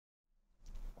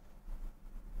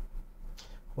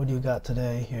What do you got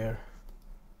today here?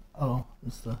 Oh,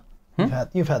 it's the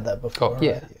you've had that before. Oh,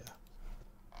 yeah. Right? Yeah.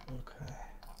 Okay.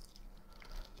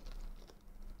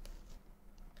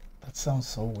 That sounds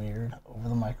so weird over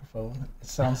the microphone. It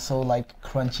sounds so like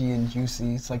crunchy and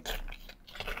juicy. It's like.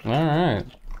 All right.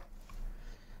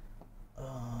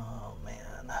 Oh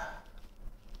man.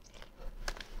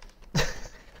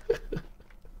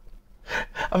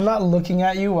 I'm not looking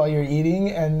at you while you're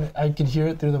eating, and I can hear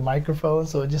it through the microphone,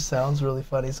 so it just sounds really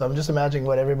funny. So I'm just imagining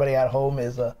what everybody at home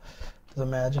is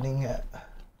imagining.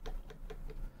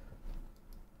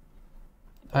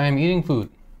 I am eating food.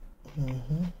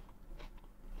 Mm-hmm.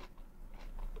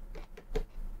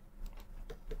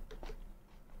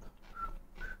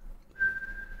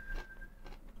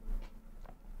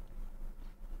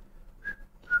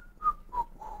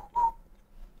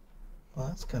 Well,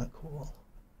 that's kind of cool.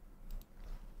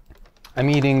 I'm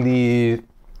eating the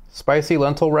spicy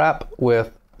lentil wrap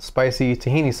with spicy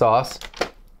tahini sauce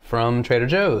from Trader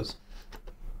Joe's.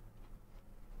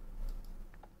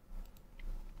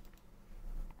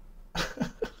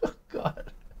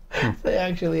 God, they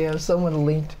actually have someone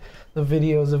linked the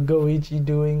videos of Goichi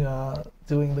doing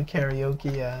the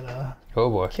karaoke at Oh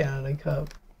boy. Canada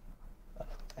Cup. Oh,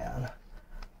 man,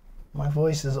 my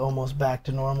voice is almost back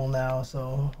to normal now,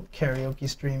 so karaoke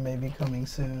stream may be coming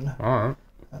soon. All right.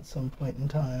 At some point in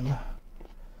time.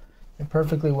 You're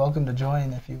perfectly welcome to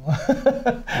join if you want.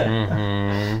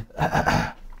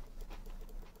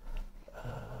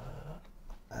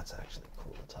 That's actually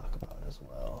cool to talk about as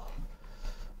well.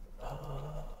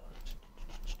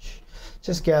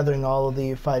 Just gathering all of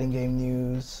the fighting game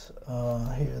news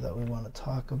here that we want to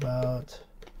talk about.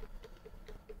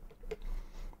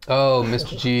 Oh,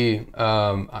 Mr. G.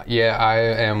 Yeah, I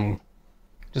am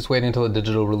just waiting until the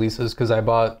digital releases because I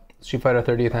bought Street Fighter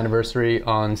 30th Anniversary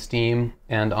on Steam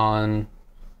and on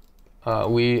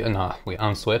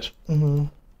on Switch. Mm-hmm.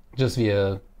 Just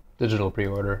via digital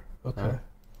pre-order. Okay.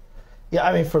 Yeah,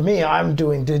 I mean, for me, I'm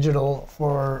doing digital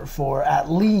for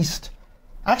at least,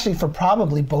 actually for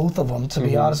probably both of them, to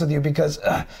be honest with you, because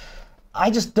I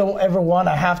just don't ever want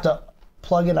to have to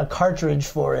plug in a cartridge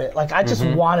for it. Like, I just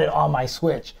want it on my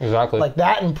Switch. Exactly. Like,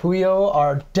 that and Puyo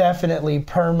are definitely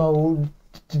permo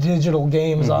digital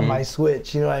games on my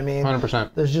Switch, you know what I mean?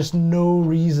 100%. There's just no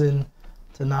reason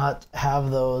to not have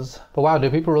those. But wow, do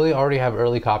people really already have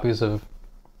early copies of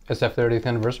SF30th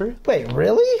Anniversary? Wait,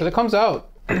 really? Because it comes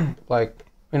out like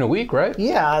in a week, right?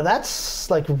 Yeah,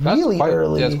 that's like really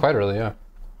early. Yeah, it's quite early, yeah.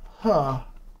 Huh.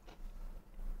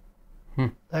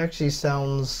 That actually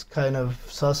sounds kind of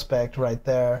suspect right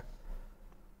there.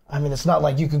 I mean, it's not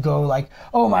like you could go like,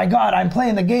 oh my god, I'm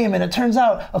playing the game and it turns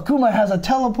out Akuma has a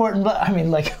teleport and I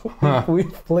mean, like,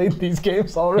 we've played these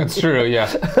games already. It's true, yeah.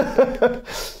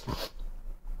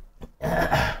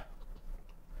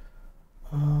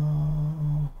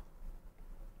 Oh,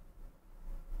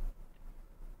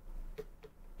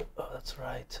 that's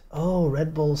right. Oh,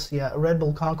 Red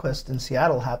Bull Conquest in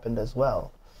Seattle happened as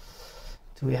well.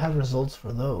 Do we have results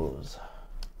for those?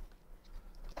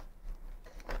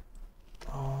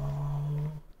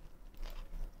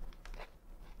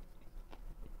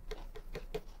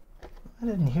 I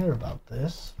didn't hear about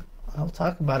this. I'll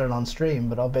talk about it on stream,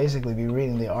 but I'll basically be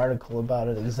reading the article about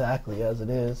it exactly as it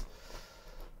is.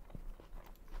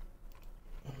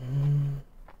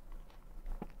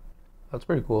 That's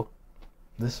pretty cool.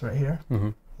 This right here?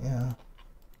 Yeah.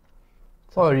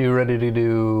 So are you ready to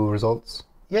do results?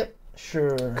 Yep,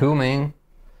 sure. Cool, man.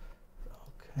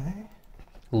 Okay.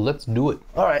 Let's do it.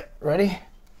 All right, ready?